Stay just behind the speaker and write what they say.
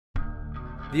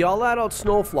The all-adult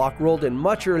snow flock rolled in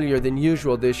much earlier than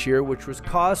usual this year, which was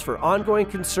cause for ongoing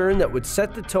concern that would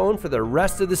set the tone for the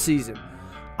rest of the season.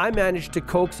 I managed to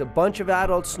coax a bunch of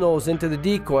adult snows into the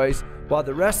decoys while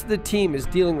the rest of the team is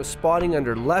dealing with spotting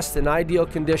under less than ideal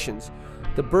conditions.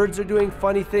 The birds are doing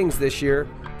funny things this year,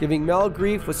 giving Mel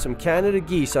grief with some Canada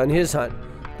geese on his hunt.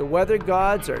 The weather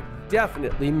gods are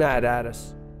definitely mad at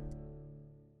us.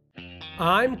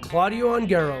 I'm Claudio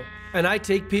Ongaro, and I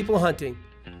take people hunting.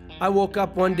 I woke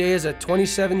up one day as a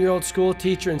 27-year-old school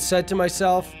teacher and said to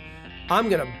myself, I'm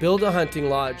gonna build a hunting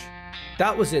lodge.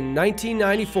 That was in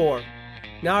 1994.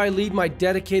 Now I lead my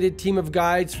dedicated team of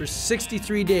guides for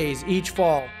 63 days each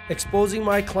fall, exposing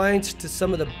my clients to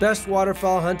some of the best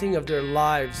waterfowl hunting of their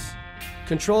lives.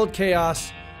 Controlled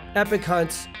chaos, epic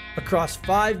hunts across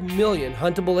 5 million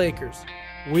huntable acres.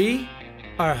 We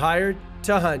are hired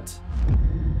to hunt.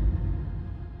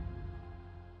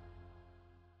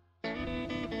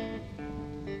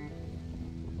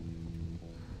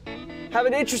 Have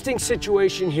an interesting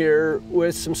situation here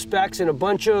with some specs and a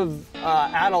bunch of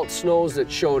adult snows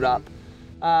that showed up.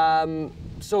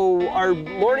 So our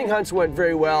morning hunts went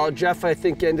very well. Jeff, I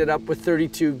think, ended up with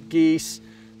 32 geese,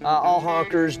 all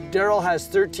honkers. Daryl has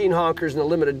 13 honkers and a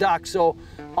limited duck, so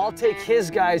I'll take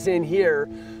his guys in here.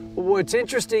 What's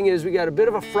interesting is we got a bit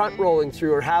of a front rolling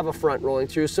through, or have a front rolling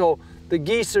through, so the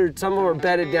geese some of them are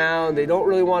bedded down. They don't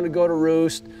really want to go to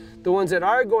roost. The ones that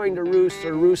are going to roost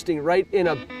are roosting right in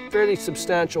a fairly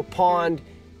substantial pond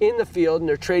in the field, and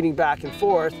they're trading back and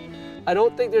forth. I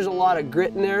don't think there's a lot of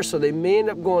grit in there, so they may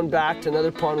end up going back to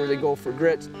another pond where they go for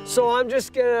grits. So I'm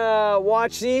just gonna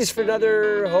watch these for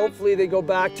another, hopefully they go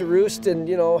back to roost in,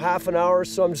 half an hour,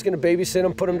 so I'm just gonna babysit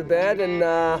them, put them to bed, and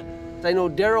I know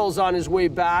Daryl's on his way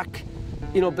back,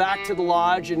 back to the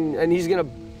lodge, and he's gonna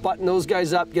button those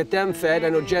guys up, get them fed. I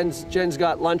know Jen's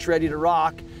got lunch ready to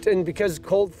rock. And because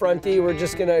cold fronty, we're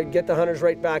just gonna get the hunters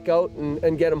right back out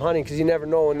and get them hunting, because you never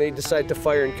know when they decide to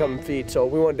fire and come and feed. So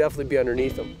we want to definitely be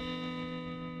underneath them.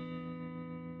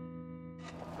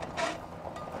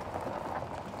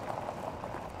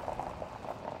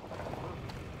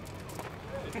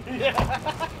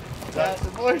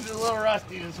 The boys are a little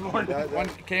rusty this morning. One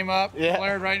came up,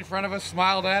 flared right in front of us,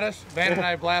 smiled at us. Van and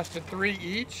I blasted 3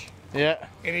 each. Yeah.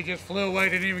 And he just flew away,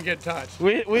 didn't even get touched.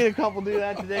 We had a couple do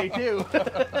that today too.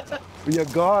 You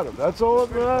got him. That's all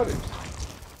that matters.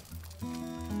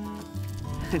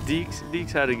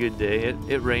 Deeks had a good day.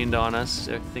 It rained on us.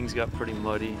 Things got pretty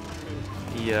muddy.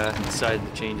 He decided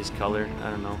to change his color. I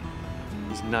don't know.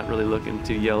 He's not really looking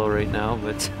too yellow right now,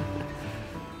 but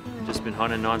just been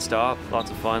hunting nonstop.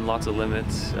 Lots of fun, lots of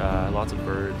limits, lots of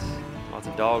birds, lots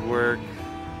of dog work,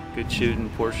 good shooting,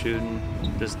 poor shooting.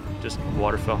 Just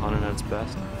waterfowl hunting at its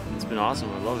best. It's been awesome.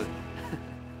 I love it.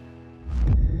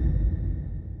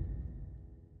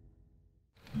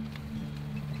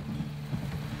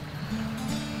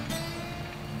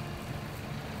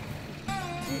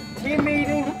 Team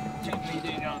meeting.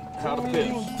 On how to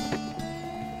fish.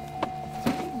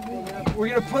 We're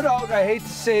gonna put out, I hate to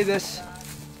say this,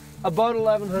 about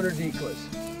 1,100 decoys.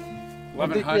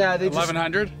 1,100? Yeah,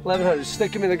 1,100? 1,100,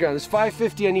 stick them in the ground. There's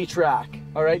 550 on each rack,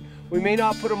 all right? We may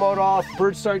not put them out all. If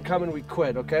birds start coming, we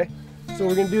quit, okay? So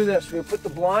we're gonna do this. We're gonna put the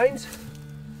blinds,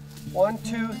 1,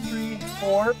 2, 3,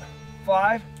 4,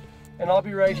 5, and I'll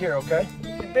be right here, okay?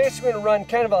 We're basically gonna run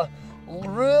kind of a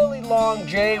really long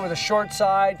J with a short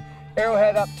side,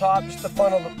 arrowhead up top just to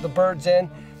funnel the birds in.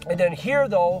 And then here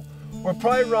though, we'll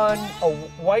probably run a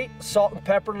white salt and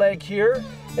pepper leg here,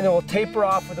 and then we'll taper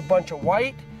off with a bunch of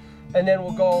white, and then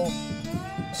we'll go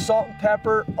salt and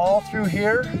pepper all through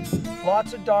here.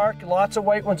 Lots of dark, lots of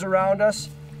white ones around us.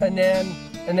 And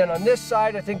then on this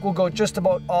side, I think we'll go just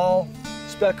about all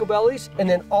speckle bellies, and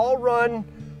then I'll run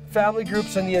family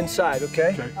groups on the inside,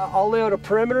 okay? I'll lay out a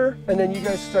perimeter, and then you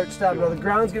guys start stabbing. Now the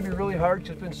ground's gonna be really hard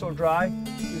because it's been so dry.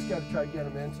 You just gotta try to get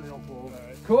them in so they don't blow over.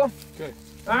 Right. Cool? Okay.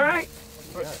 All right.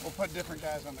 We'll put different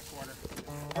guys on the corner.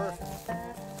 Perfect.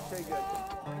 Okay,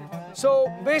 good. So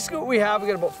basically what we got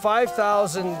about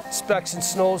 5,000 specks and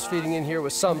snows feeding in here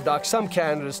with some ducks, some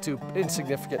Canadas too,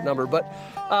 insignificant number. But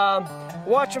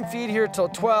watch them feed here till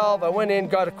 12. I went in,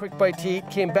 got a quick bite to eat,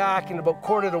 came back, and about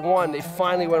 1:45, they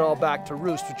finally went all back to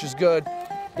roost, which is good.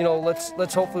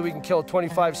 Let's hopefully we can kill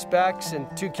 25 specks and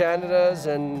 2 Canadas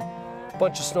and a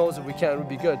bunch of snows if we can. It would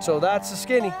be good. So that's the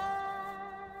skinny.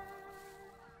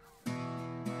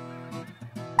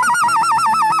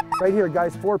 Right here,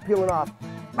 guys, 4 peeling off.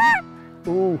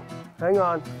 Ooh, hang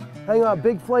on. Hang on,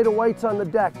 big flight of whites on the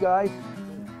deck, guys.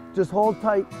 Just hold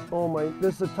tight. Oh my,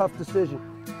 this is a tough decision.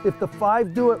 If the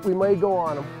 5 do it, we may go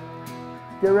on them.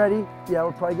 Get ready. Yeah,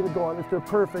 we're probably gonna go on if they're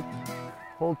perfect.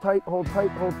 Hold tight, hold tight,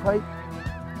 hold tight.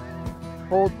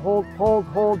 Hold, hold, hold,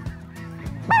 hold.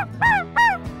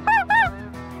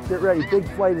 Get ready, big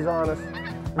flight is on us.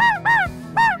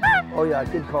 Oh yeah,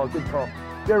 good call, good call.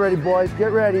 Get ready, boys,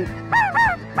 get ready.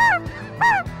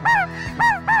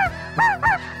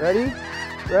 Ready?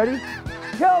 Ready?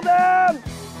 Kill them!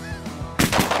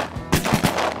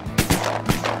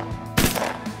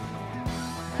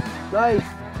 Nice.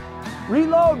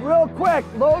 Reload real quick.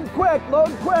 Load quick,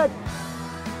 load quick.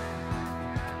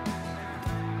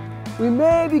 We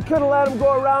maybe could have let them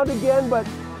go around again, but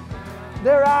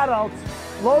they're adults.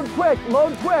 Load quick,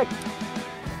 load quick.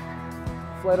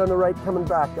 Flight on the right coming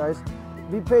back, guys.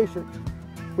 Be patient.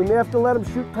 We may have to let them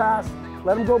shoot past.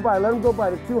 Let them go by, let them go by.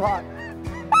 They're too hot.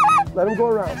 Let them go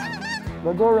around.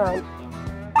 They'll go around.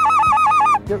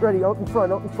 Get ready, out in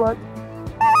front, out in front.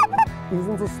 These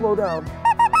ones will slow down.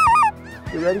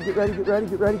 Get ready, get ready, get ready,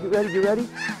 get ready, get ready, get ready.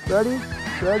 Ready,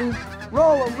 ready.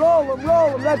 Roll them, roll them,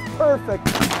 roll them. That's perfect.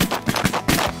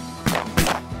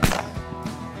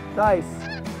 Nice.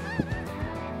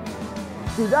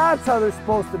 See, that's how they're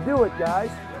supposed to do it, guys.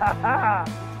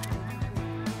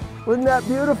 Wasn't that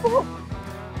beautiful?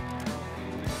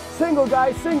 Single,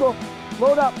 guys, single.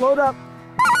 Load up, load up.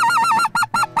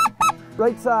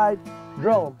 Right side.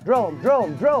 Drill them, drill them, drill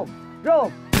them, drill them, drill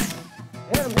them.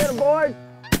 Hit them, boys.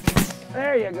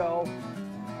 There you go.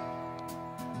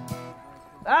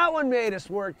 That one made us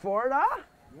work for it, huh?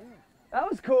 Yeah. That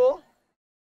was cool.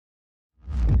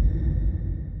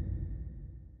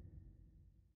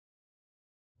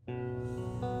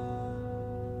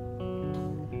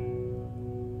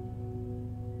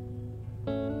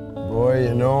 Boy,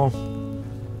 you know,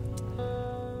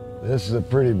 this is a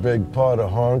pretty big pot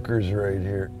of honkers right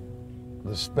here.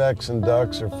 The specks and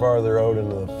ducks are farther out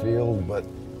into the field, but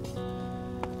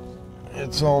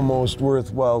it's almost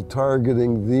worthwhile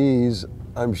targeting these.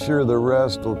 I'm sure the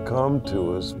rest will come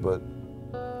to us, but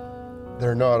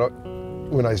they're not,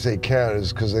 when I say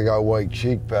Canadas, because they got white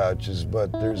cheek patches,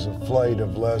 but there's a flight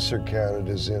of lesser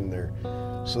Canadas in there.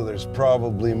 So there's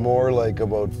probably more, like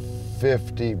about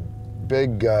 50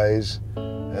 big guys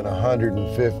and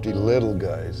 150 little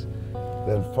guys.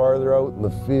 Then farther out in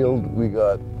the field, we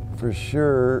got for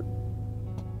sure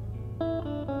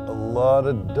a lot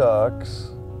of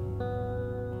ducks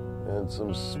and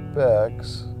some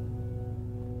specks.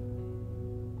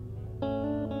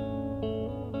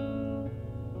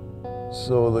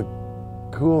 So the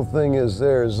cool thing is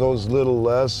those little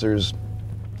lessers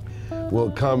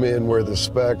will come in where the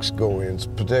specks go in,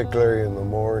 particularly in the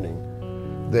morning.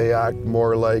 They act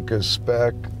more like a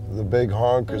speck. The big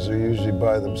honkers are usually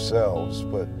by themselves,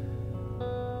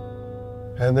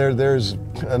 and there's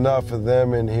enough of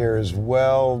them in here as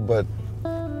well, but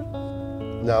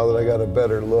now that I got a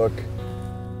better look,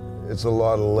 it's a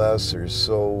lot of lessers,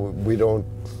 so we don't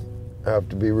have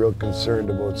to be real concerned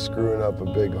about screwing up a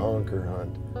big honker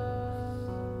hunt.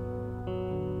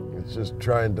 It's just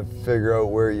trying to figure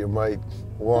out where you might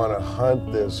want to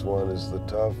hunt this one is the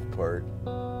tough part,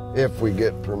 if we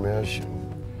get permission.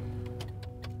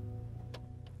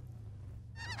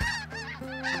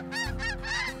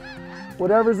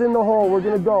 Whatever's in the hole, we're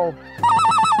gonna go.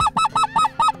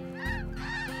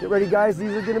 Get ready, guys,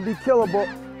 these are gonna be killable.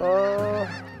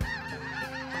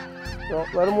 No,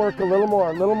 let them work a little more,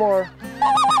 a little more.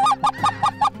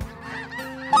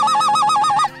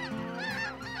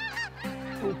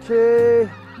 Okay,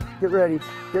 get ready,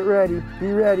 be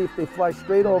ready if they fly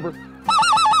straight over.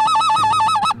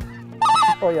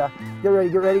 Oh yeah, get ready,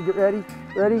 get ready, get ready,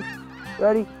 ready,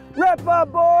 ready. Rip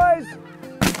up, boys!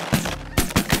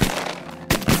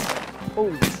 Oh.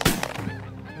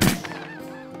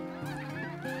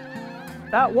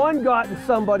 That one got in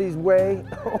somebody's way.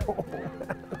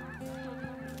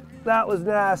 That was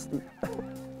nasty.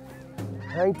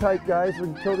 Hang tight, guys. We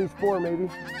can kill these 4 maybe.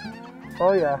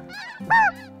 Oh yeah.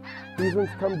 These ones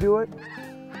come do it.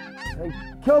 Hey,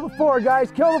 kill the 4,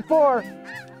 guys. Kill the 4.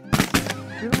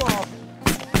 Shoot them off.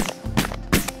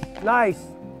 Nice.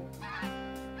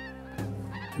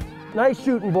 Nice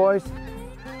shooting, boys.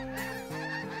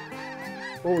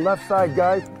 Oh, left side,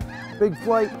 guys. Big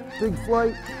flight, big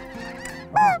flight.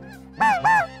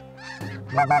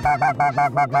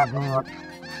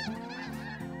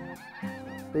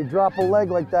 They drop a leg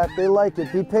like that, they like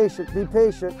it. Be patient, be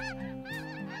patient.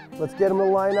 Let's get them to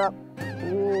line up.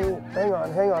 Ooh, hang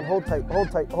on, hold tight,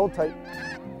 hold tight, hold tight.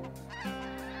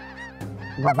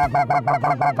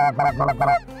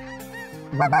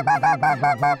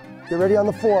 Get ready on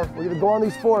the 4. We're gonna go on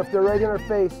these 4 if they're right in our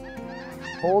face.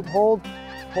 Hold, hold,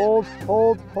 hold,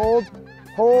 hold, hold,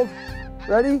 hold.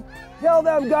 Ready? Kill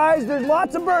them, guys. There's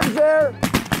lots of birds there.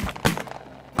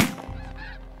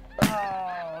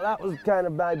 Oh, that was kind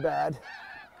of my bad.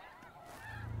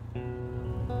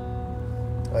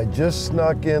 I just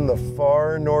snuck in the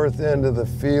far north end of the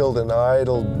field and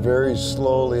idled very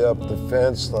slowly up the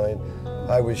fence line.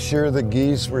 I was sure the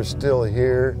geese were still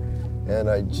here, and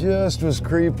I just was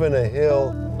creeping a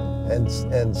hill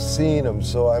and seen them.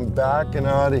 So I'm backing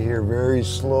out of here very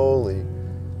slowly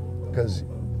because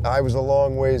I was a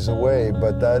long ways away,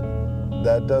 but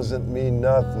that doesn't mean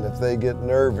nothing. If they get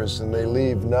nervous and they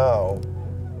leave now,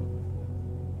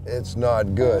 it's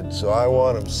not good. So I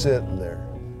want them sitting there.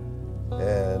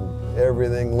 And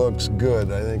everything looks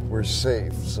good. I think we're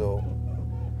safe. So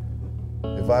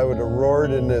if I would have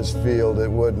roared in this field,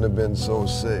 it wouldn't have been so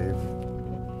safe.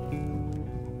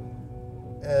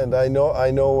 And I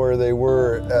know where they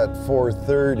were at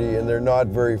 4:30, and they're not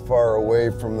very far away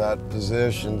from that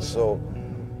position. So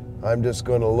I'm just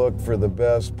going to look for the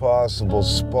best possible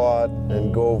spot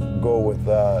and go with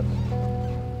that.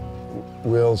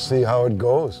 We'll see how it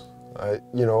goes.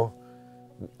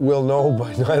 We'll know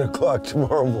by 9 o'clock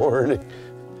tomorrow morning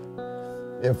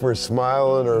if we're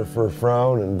smiling or if we're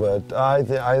frowning, but I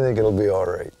think it'll be all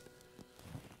right.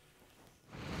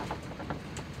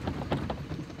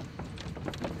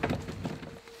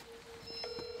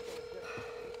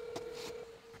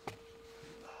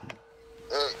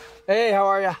 Hey, how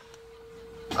are you?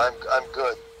 I'm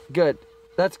good. Good.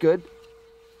 That's good.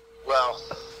 Well,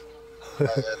 I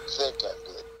think I'm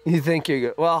good. You think you're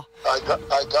good? Well, I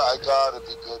gotta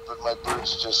be good, but my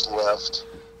birds just left.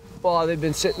 well, they've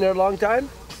been sitting there a long time?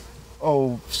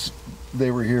 Oh, they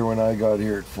were here when I got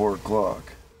here at 4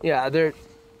 o'clock. Yeah, they're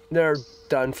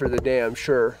done for the day, I'm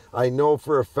sure. I know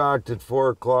for a fact at 4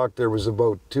 o'clock there was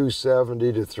about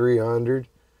 270 to 300.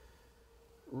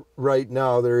 Right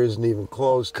now there isn't even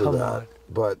close to that.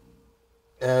 But,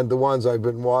 and the ones I've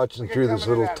been watching through this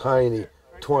little tiny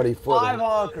 20-foot. 5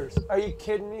 honkers. Are you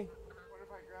kidding me?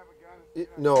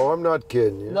 No, I'm not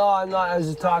kidding you. No, I'm not. I was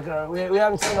just talking. We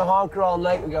haven't seen a honker all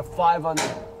night. We got 5 on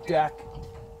the deck.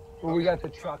 Well, we got the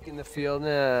truck in the field.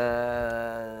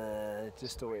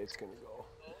 Just the way it's gonna go.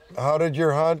 How did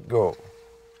your hunt go?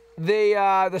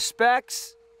 The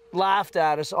specs laughed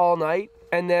at us all night,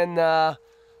 and then the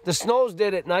snows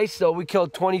did it nice though. We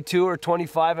killed 22 or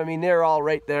 25. I mean, they're all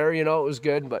right there. You know, it was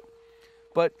good, but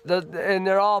and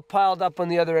they're all piled up on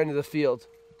the other end of the field.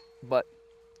 But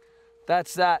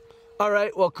that's that. All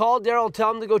right, well, call Daryl, tell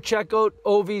him to go check out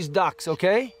Ovi's ducks,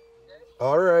 okay?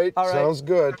 All right, sounds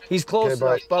good. He's close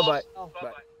enough. Bye.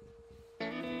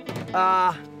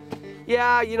 Bye-bye.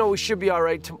 Yeah, you know, we should be all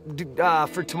right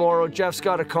for tomorrow. Jeff's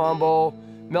got a combo.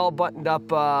 Mel buttoned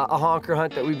up a honker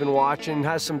hunt that we've been watching,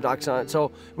 has some ducks on it.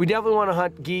 So we definitely want to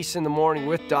hunt geese in the morning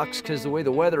with ducks because the way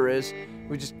the weather is,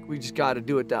 we just got to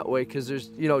do it that way because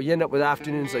there's, you know, you end up with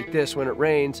afternoons like this when it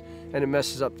rains and it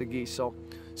messes up the geese. So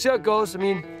see how it goes. I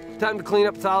mean, time to clean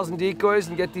up 1,000 decoys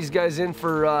and get these guys in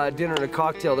for dinner and a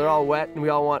cocktail. They're all wet and we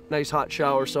all want nice hot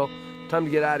showers, so time to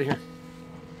get out of here.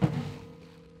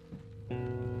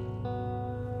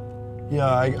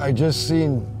 Yeah, I just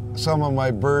seen some of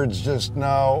my birds just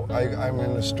now. I'm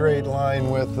in a straight line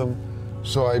with them,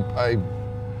 so I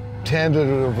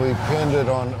tentatively pinned it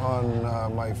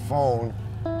on my phone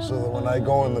so that when I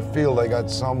go in the field I got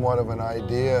somewhat of an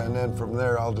idea, and then from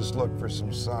there I'll just look for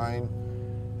some sign,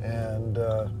 and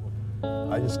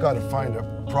I just got to find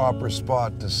a proper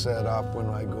spot to set up when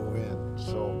I go in.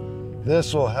 So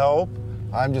this will help.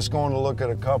 I'm just going to look at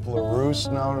a couple of roosts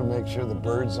now to make sure the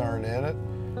birds aren't in it,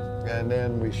 and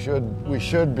then we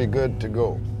should be good to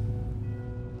go.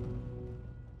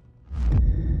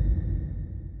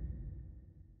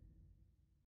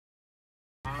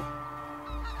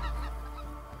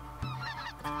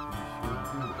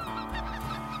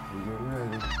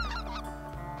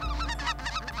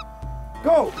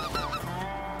 Go!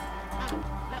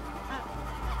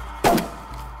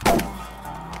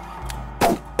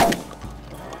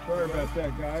 Sorry about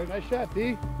that, guys. Nice shot,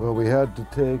 D. Well, we had to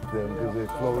take them because they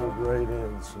floated right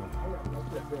in, so.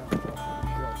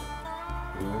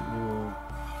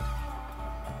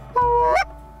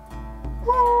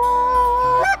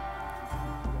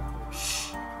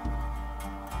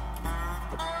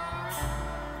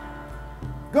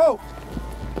 Go!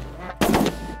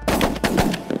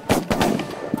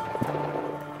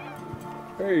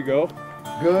 There you go.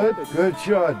 Good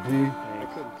shot, D.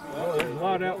 Well, there's a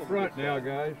lot out front now,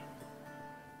 guys.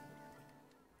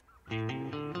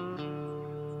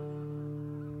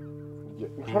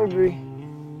 Getting hungry.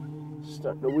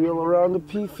 Starting to wheel around the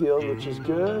pea field, which is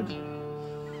good.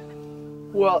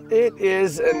 Well, it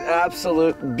is an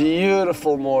absolute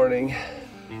beautiful morning.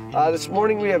 This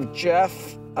morning we have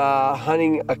Jeff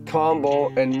hunting a combo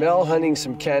and Mel hunting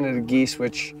some Canada geese,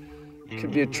 which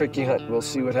could be a tricky hunt. We'll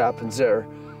see what happens there.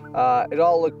 It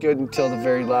all looked good until the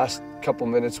very last couple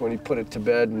minutes when he put it to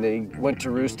bed, and they went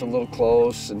to roost a little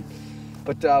close.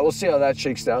 But we'll see how that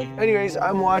shakes down. Anyways,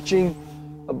 I'm watching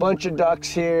a bunch of ducks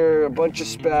here, a bunch of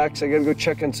specks. I gotta go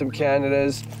check on some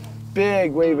Canadas.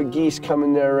 Big wave of geese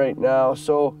coming there right now.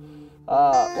 So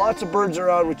lots of birds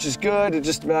around, which is good. It's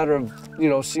just a matter of, you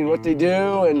know, seeing what they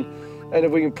do and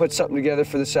if we can put something together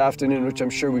for this afternoon, which I'm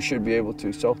sure we should be able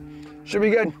to. So should be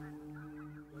good.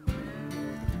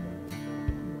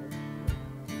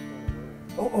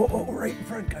 Oh, right in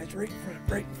front, guys, right in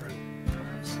front.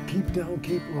 Keep down,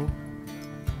 keep low.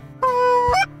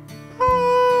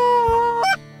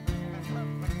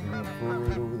 Go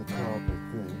right over the top, I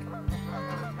think.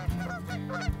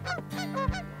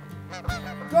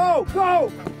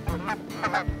 Go!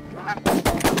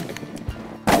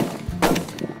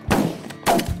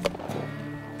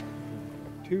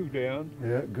 Two down.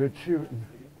 Yeah, good shooting.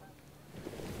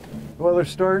 Well, they're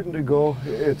starting to go.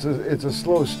 It's a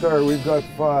slow start. We've got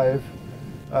 5.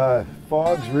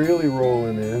 Fog's really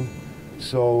rolling in,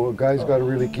 so a guy's got to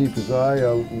really keep his eye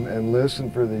out and listen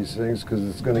for these things, because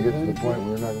it's going to get to the point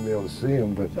where we're not going to be able to see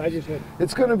them. But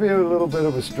it's going to be a little bit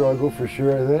of a struggle for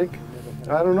sure, I think.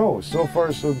 I don't know. So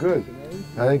far, so good.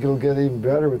 I think it'll get even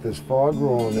better with this fog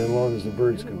rolling in, as long as the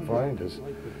birds can find us.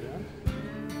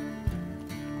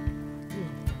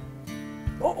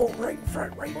 Oh, right in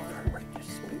front, right.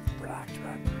 Just relax.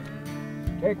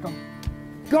 Take them.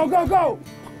 Go!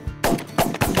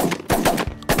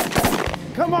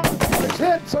 Come on, it's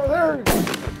hit, so there.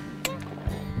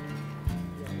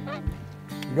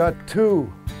 You got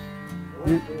 2.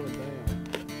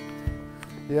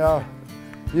 Yeah,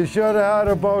 you should have had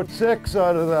about 6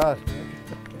 out of that.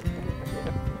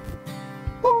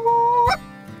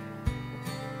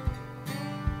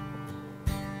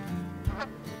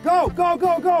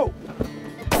 Go!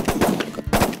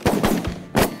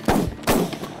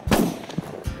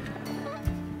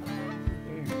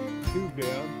 Two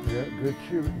down. Yeah, good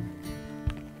shooting.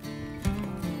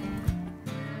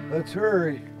 Let's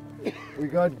hurry. We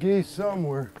got geese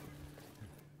somewhere.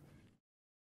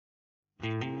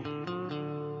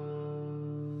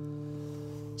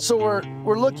 So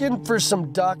we're looking for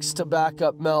some ducks to back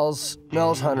up Mel's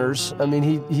hunters. I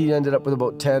mean, he ended up with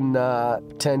about 10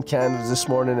 Canadas this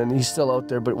morning, and he's still out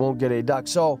there, but won't get a duck.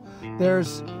 So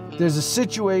there's a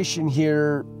situation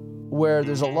here where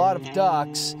there's a lot of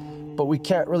ducks, but we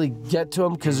can't really get to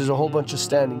them because there's a whole bunch of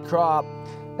standing crop,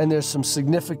 and there's some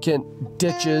significant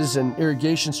ditches and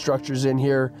irrigation structures in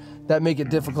here that make it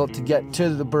difficult to get to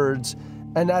the birds.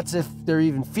 And that's if they're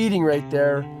even feeding right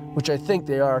there, which I think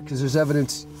they are, because there's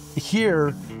evidence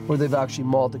here where they've actually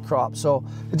mauled the crop. So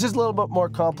it's just a little bit more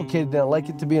complicated than I like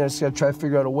it to be, and I just gotta try to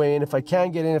figure out a way in. If I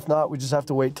can get in, if not, we just have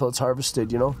to wait till it's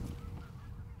harvested, you know?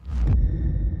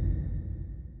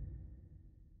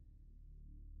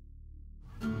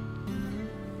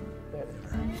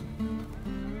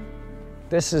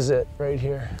 This is it right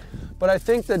here. But I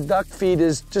think the duck feed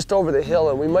is just over the hill,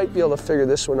 and we might be able to figure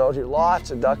this one out here.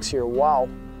 Lots of ducks here, wow.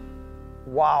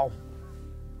 Wow.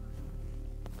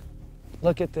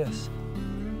 Look at this.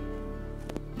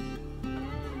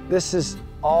 This is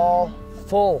all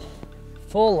full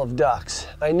of ducks.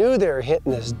 I knew they were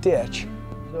hitting this ditch.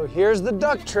 So here's the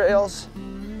duck trails.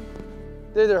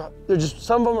 They're just,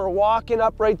 some of them are walking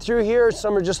up right through here,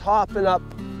 some are just hopping up.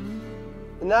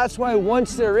 And that's why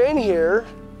once they're in here,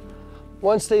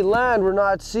 once they land, we're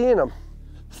not seeing them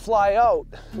fly out.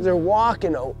 They're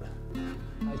walking out,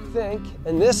 I think.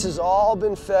 And this has all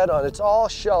been fed on. It's all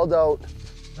shelled out.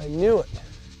 I knew it.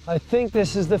 I think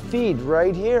this is the feed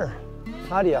right here.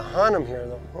 How do you hunt them here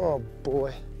though? Oh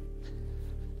boy.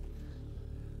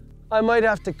 I might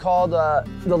have to call the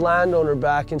landowner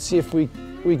back and see if we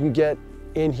can get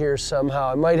in here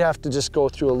somehow. I might have to just go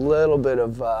through a little bit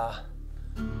of,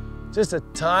 just a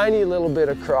tiny little bit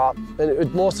of crop,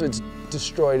 and most of it's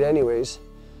destroyed anyways.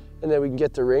 And then we can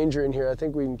get the ranger in here. I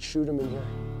think we can shoot him in here.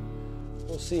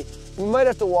 We'll see. We might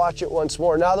have to watch it once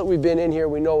more. Now that we've been in here,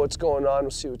 we know what's going on.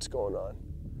 We'll see what's going on.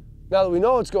 Now that we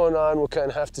know what's going on, we'll kind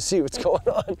of have to see what's going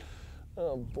on.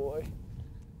 Oh boy.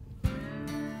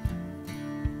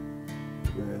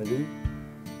 Ready?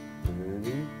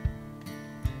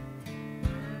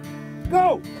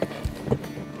 Go!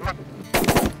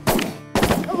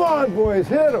 Come on, boys,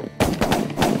 hit them.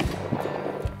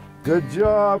 Good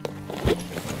job.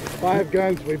 5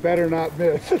 guns, we better not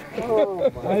miss. Oh,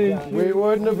 we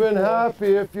wouldn't have been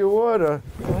happy if you would have.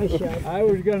 I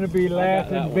was going to be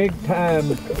laughing big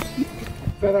time.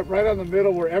 Set up right on the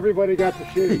middle where everybody got to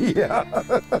shoot. Yeah.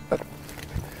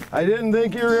 I didn't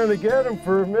think you were going to get him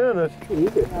for a minute.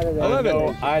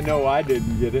 I know I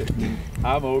didn't get it.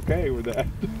 I'm okay with that.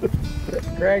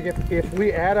 Greg, if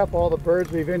we add up all the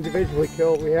birds we've individually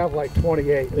killed, we have like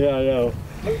 28. Yeah, I know.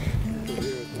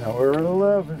 Now we're at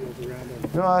 11.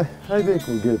 No, I think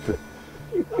we'll get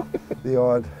the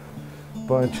odd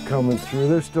bunch coming through.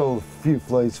 There's still a few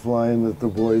flights flying that the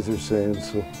boys are saying,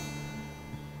 so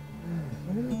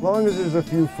as long as there's a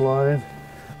few flying,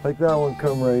 like that one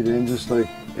come right in just like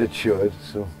it should.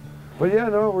 So, but yeah,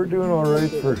 no, we're doing all right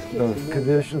for the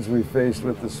conditions we faced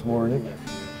with this morning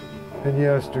and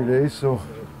yesterday. So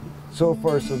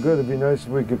far so good. It'd be nice if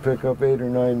we could pick up 8 or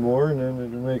 9 more, and then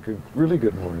it'd make a really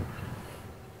good morning.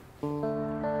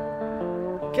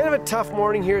 Kind of a tough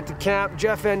morning here at the camp.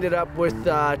 Jeff ended up with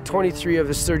 23 of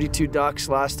his 32 ducks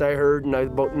last I heard, and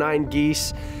about 9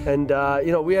 geese. And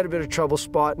you know, we had a bit of trouble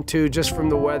spotting too, just from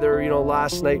the weather. You know,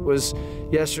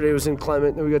 yesterday was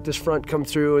inclement, and we got this front come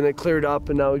through, and it cleared up,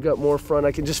 and now we got more front.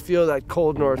 I can just feel that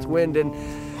cold north wind, and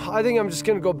I think I'm just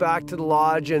gonna go back to the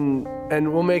lodge and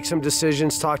we'll make some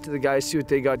decisions, talk to the guys, see what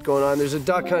they got going on. There's a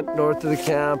duck hunt north of the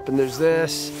camp, and there's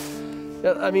this.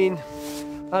 I mean,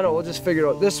 I don't know, we'll just figure it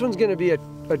out. This one's gonna be a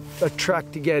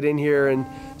trek to get in here, and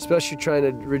especially trying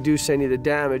to reduce any of the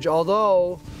damage.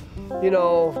 Although, you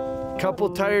know, a couple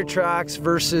tire tracks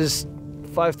versus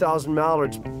 5,000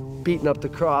 mallards beating up the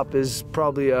crop is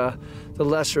probably the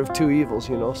lesser of two evils,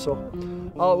 you know. So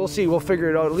we'll see, we'll figure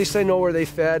it out. At least I know where they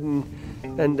fed,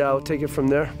 and we'll take it from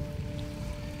there.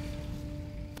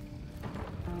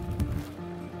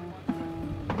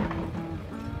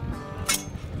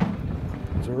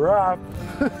 It's a wrap.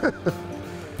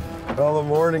 Well, the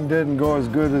morning didn't go as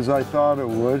good as I thought it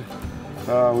would.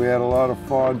 We had a lot of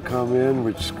fog come in,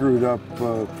 which screwed up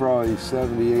probably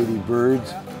 70, 80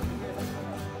 birds.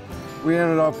 We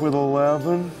ended up with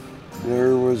 11.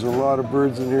 There was a lot of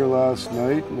birds in here last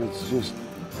night, and it's just,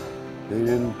 they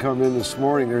didn't come in this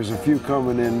morning. There's a few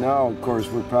coming in now. Of course,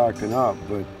 we're packing up,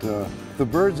 but the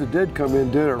birds that did come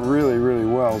in did it really, really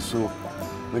well. So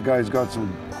the guys got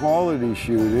some quality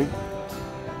shooting,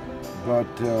 but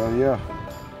yeah,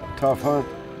 tough hunt.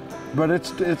 But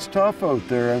it's tough out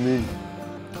there. I mean,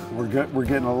 we're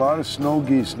getting a lot of snow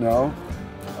geese now.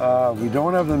 We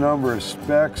don't have the number of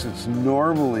specks it's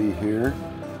normally here,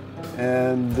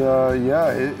 and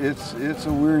yeah, it's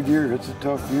a weird year. It's a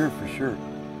tough year for sure.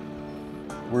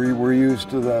 We're used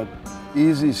to that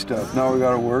easy stuff. Now we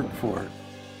got to work for it.